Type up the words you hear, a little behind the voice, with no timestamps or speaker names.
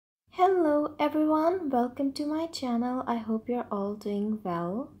Hello everyone, welcome to my channel. I hope you're all doing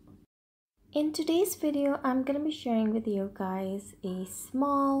well. In today's video, I'm gonna be sharing with you guys a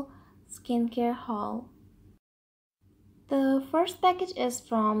small skincare haul. The first package is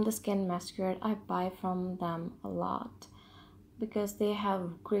from the Skin Masquerade. I buy from them a lot because they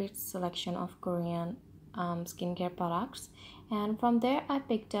have great selection of Korean skincare products, and from there I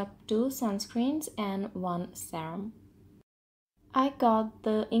picked up 2 sunscreens and 1 serum. I got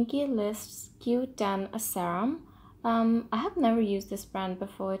the Inkey List's Q10 serum. I have never used this brand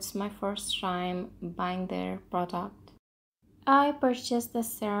before. It's my first time buying their product. I purchased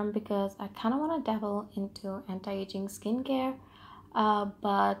this serum because I kind of want to dabble into anti-aging skincare,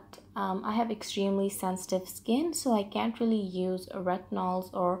 but I have extremely sensitive skin, so I can't really use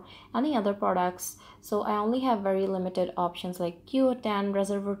retinols or any other products. So I only have very limited options like Q10,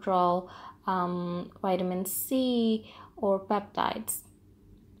 resveratrol, vitamin C, or peptides.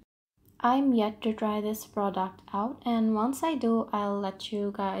 I'm yet to try this product out, and once I do, I'll let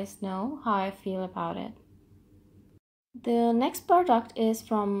you guys know how I feel about it. The next product is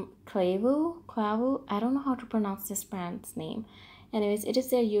from Klavuu. I don't know how to pronounce this brand's name. Anyways, it is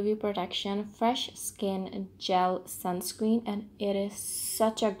their UV Protection Fresh Skin Gel Sunscreen, and it is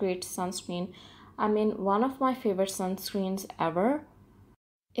such a great sunscreen. I mean, one of my favorite sunscreens ever.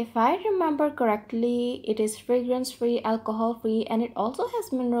 If I remember correctly, it is fragrance-free, alcohol-free, and it also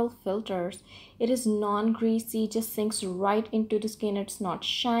has mineral filters. It is non-greasy, just sinks right into the skin. It's not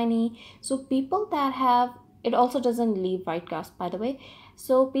shiny. So people that have, it also doesn't leave white cast, by the way.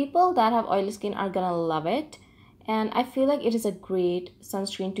 So people that have oily skin are gonna love it. And I feel like it is a great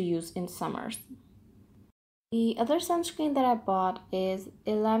sunscreen to use in summers. The other sunscreen that I bought is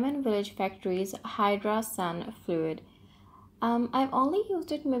 11 Village Factory's Hydra Sun Fluid. I've only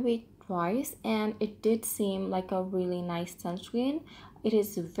used it maybe twice, and it did seem like a really nice sunscreen. It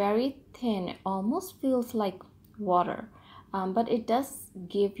is very thin, it almost feels like water, but it does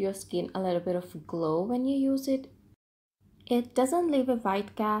give your skin a little bit of glow when you use it. It doesn't leave a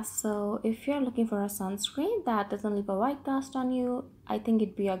white cast, so if you're looking for a sunscreen that doesn't leave a white cast on you, I think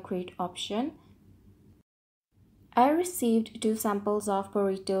it'd be a great option. I received 2 samples of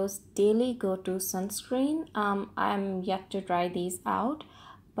Purito's Daily Go-To Sunscreen. I'm yet to try these out,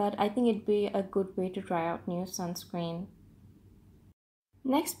 but I think it'd be a good way to try out new sunscreen.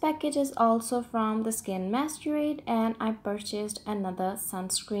 Next package is also from the Skin Masquerade, and I purchased another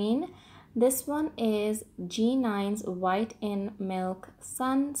sunscreen. This one is G9's White in Milk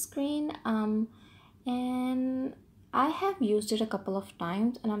Sunscreen, and I have used it a couple of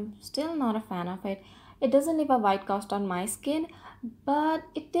times and I'm still not a fan of it. It doesn't leave a white cast on my skin, but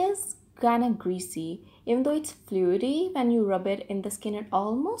it is kind of greasy. Even though it's fluidy, when you rub it in the skin, it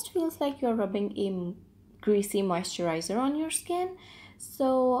almost feels like you're rubbing a greasy moisturizer on your skin.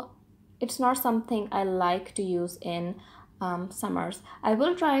 So it's not something I like to use in summers. I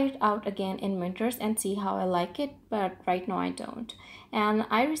will try it out again in winters and see how I like it, but right now I don't. And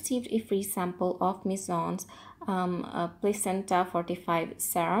I received a free sample of Mizon's Placenta 45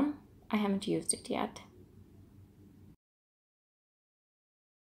 serum. I haven't used it yet.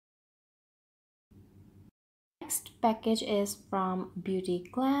 Next package is from Beauty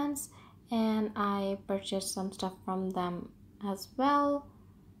Glance, and I purchased some stuff from them as well.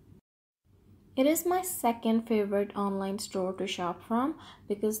 It is my second favorite online store to shop from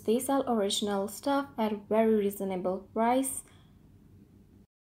because they sell original stuff at a very reasonable price.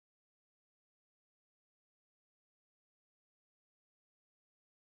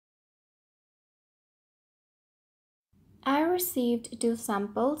 I received 2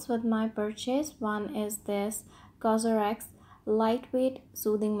 samples with my purchase. One is this COSRX lightweight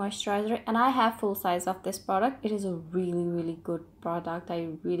soothing moisturizer, and I have full size of this product. It is a really good product. I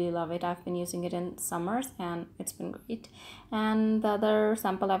really love it. I've been using it in summers and it's been great. And the other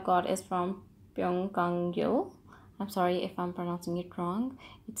sample I've got is from PyunKang Yul. I'm sorry if I'm pronouncing it wrong.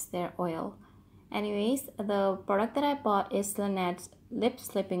 It's their oil. Anyways, the product that I bought is Laneige's lip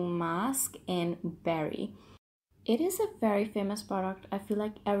slipping mask in berry. It is a very famous product. I feel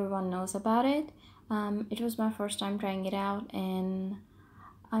like everyone knows about it. It was my first time trying it out, and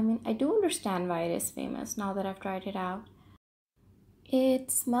I mean, I do understand why it is famous now that I've tried it out. It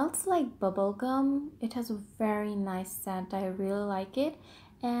smells like bubblegum. It has a very nice scent. I really like it,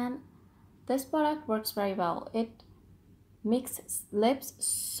 and this product works very well. It makes lips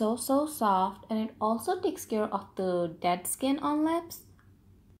so soft, and it also takes care of the dead skin on lips.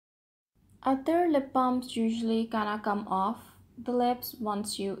 Other lip balms usually kind of come off the lips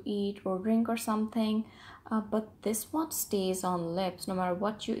once you eat or drink or something, but this one stays on lips no matter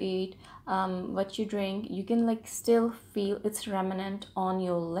what you eat, what you drink. You can like still feel its remnant on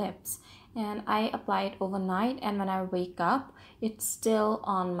your lips. And I apply it overnight, and when I wake up, it's still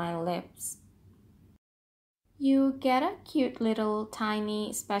on my lips. You get a cute little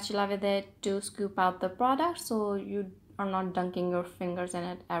tiny spatula with it to scoop out the product so you are not dunking your fingers in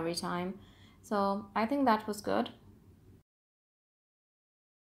it every time. So I think that was good.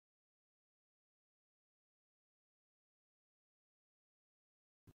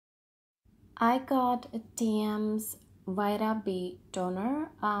 I got Tiam's Vita B toner.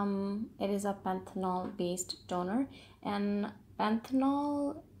 It is a panthenol based toner, and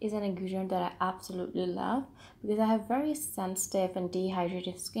panthenol is an ingredient that I absolutely love because I have very sensitive and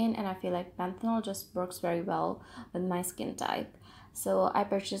dehydrated skin, and I feel like panthenol just works very well with my skin type. So I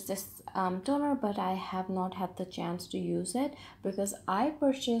purchased this toner, but I have not had the chance to use it because I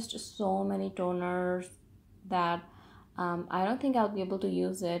purchased so many toners that I don't think I'll be able to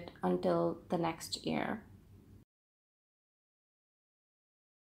use it until the next year.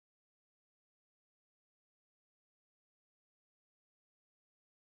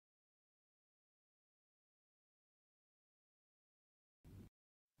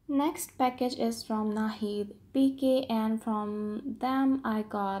 Next package is from Nahid PK, and from them I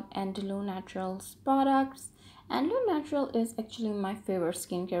got Andalou Naturals products. Andalou Natural is actually my favorite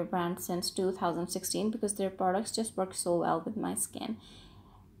skincare brand since 2016 because their products just work so well with my skin.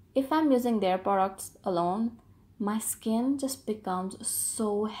 If I'm using their products alone, my skin just becomes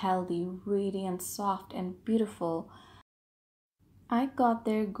so healthy, radiant, soft, and beautiful. I got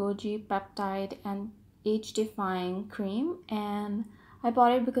their Goji peptide and age defying cream, and I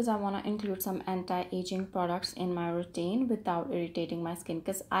bought it because I want to include some anti-aging products in my routine without irritating my skin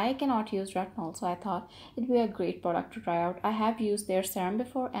because I cannot use retinol, so I thought it'd be a great product to try out. I have used their serum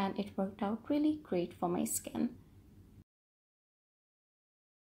before and it worked out really great for my skin.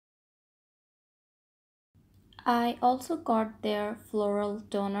 I also got their floral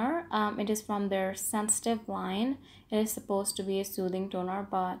toner. It is from their sensitive line. It is supposed to be a soothing toner,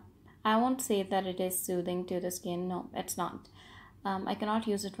 but I won't say that it is soothing to the skin. No, it's not. I cannot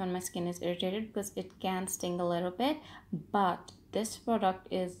use it when my skin is irritated because it can sting a little bit. But this product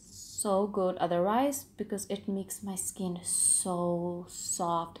is so good otherwise because it makes my skin so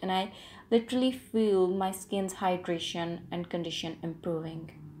soft, and I literally feel my skin's hydration and condition improving.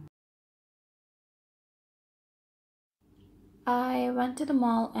 I went to the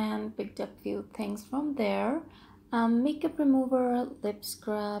mall and picked up few things from there. Makeup remover, lip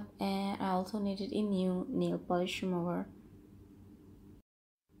scrub, and I also needed a new nail polish remover.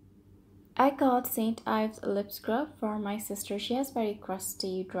 I got St. Ives lip scrub for my sister. She has very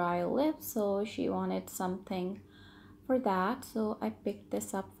crusty, dry lips, so she wanted something for that. So I picked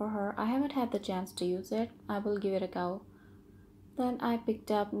this up for her. I haven't had the chance to use it. I will give it a go. Then I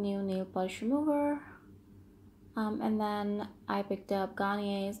picked up new nail polish remover. And then I picked up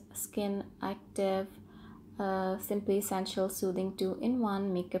Garnier's Skin Active Simply Essential Soothing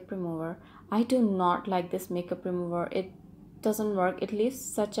 2-in-1 Makeup Remover. I do not like this makeup remover. It doesn't work. It leaves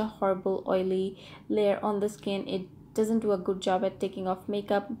such a horrible oily layer on the skin. It doesn't do a good job at taking off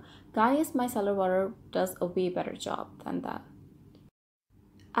makeup. Garnier's Micellar Water does a way better job than that.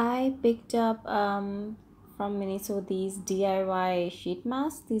 I picked up from Miniso these DIY sheet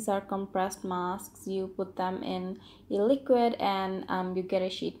masks. These are compressed masks. You put them in a liquid and you get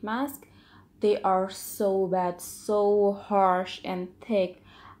a sheet mask. They are so bad, so harsh and thick.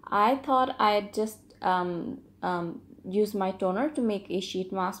 I thought I'd just use my toner to make a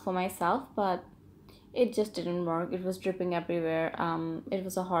sheet mask for myself, but it just didn't work. It was dripping everywhere. It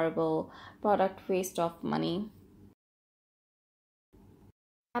was a horrible product, waste of money.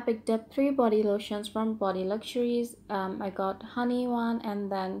 I picked up three body lotions from Body Luxuries. I got honey one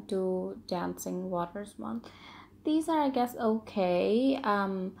and then two dancing waters one. These are, I guess, okay.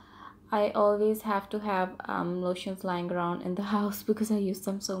 I always have to have lotions lying around in the house because I use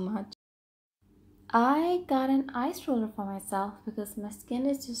them so much. I got an ice roller for myself because my skin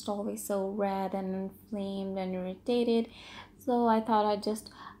is just always so red and inflamed and irritated. So I thought I'd just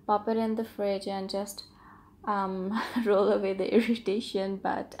pop it in the fridge and just roll away the irritation.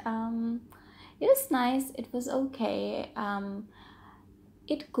 But it was nice. It was okay.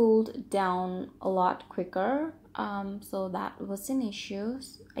 It cooled down a lot quicker. So that was an issue.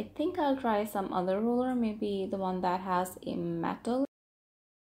 I think I'll try some other roller, maybe the one that has a metal.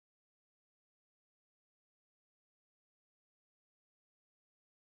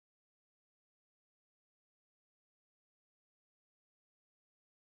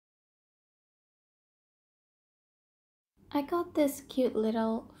 I got this cute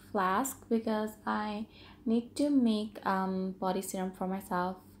little flask because I need to make body serum for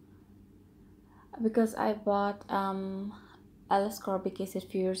myself because I bought L-ascorbic acid a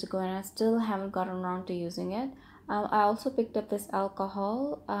few years ago and I still haven't gotten around to using it. I also picked up this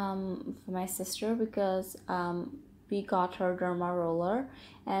alcohol for my sister because we got her derma roller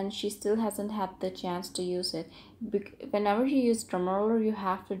and she still hasn't had the chance to use it. Whenever you use derma roller, you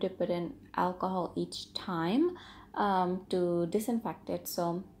have to dip it in alcohol each time to disinfect it.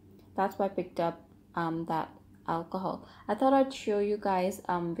 So that's why I picked up that alcohol. I thought I'd show you guys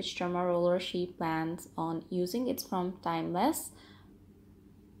which derma roller she plans on using. It's from Timeless.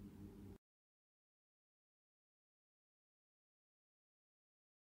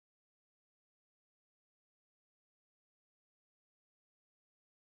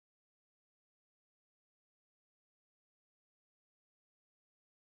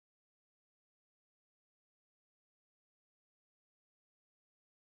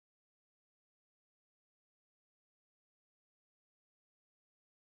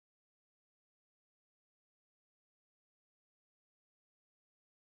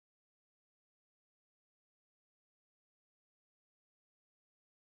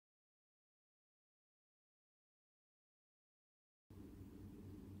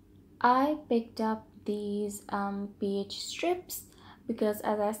 I picked up these pH strips because,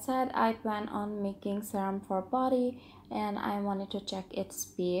 as I said, I plan on making serum for body and I wanted to check its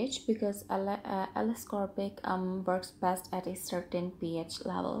pH because L-ascorbic works best at a certain pH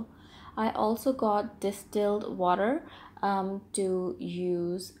level. I also got distilled water to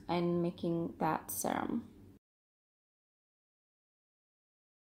use in making that serum.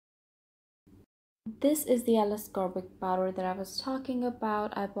 This is the L-ascorbic powder that I was talking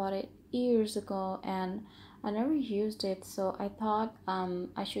about. I bought it years ago and I never used it, so I thought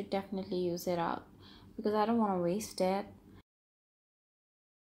I should definitely use it out because I don't want to waste it.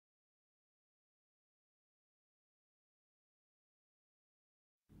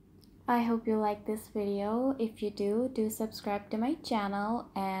 I hope you like this video. If you do subscribe to my channel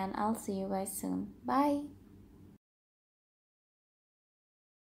and I'll see you guys soon. Bye.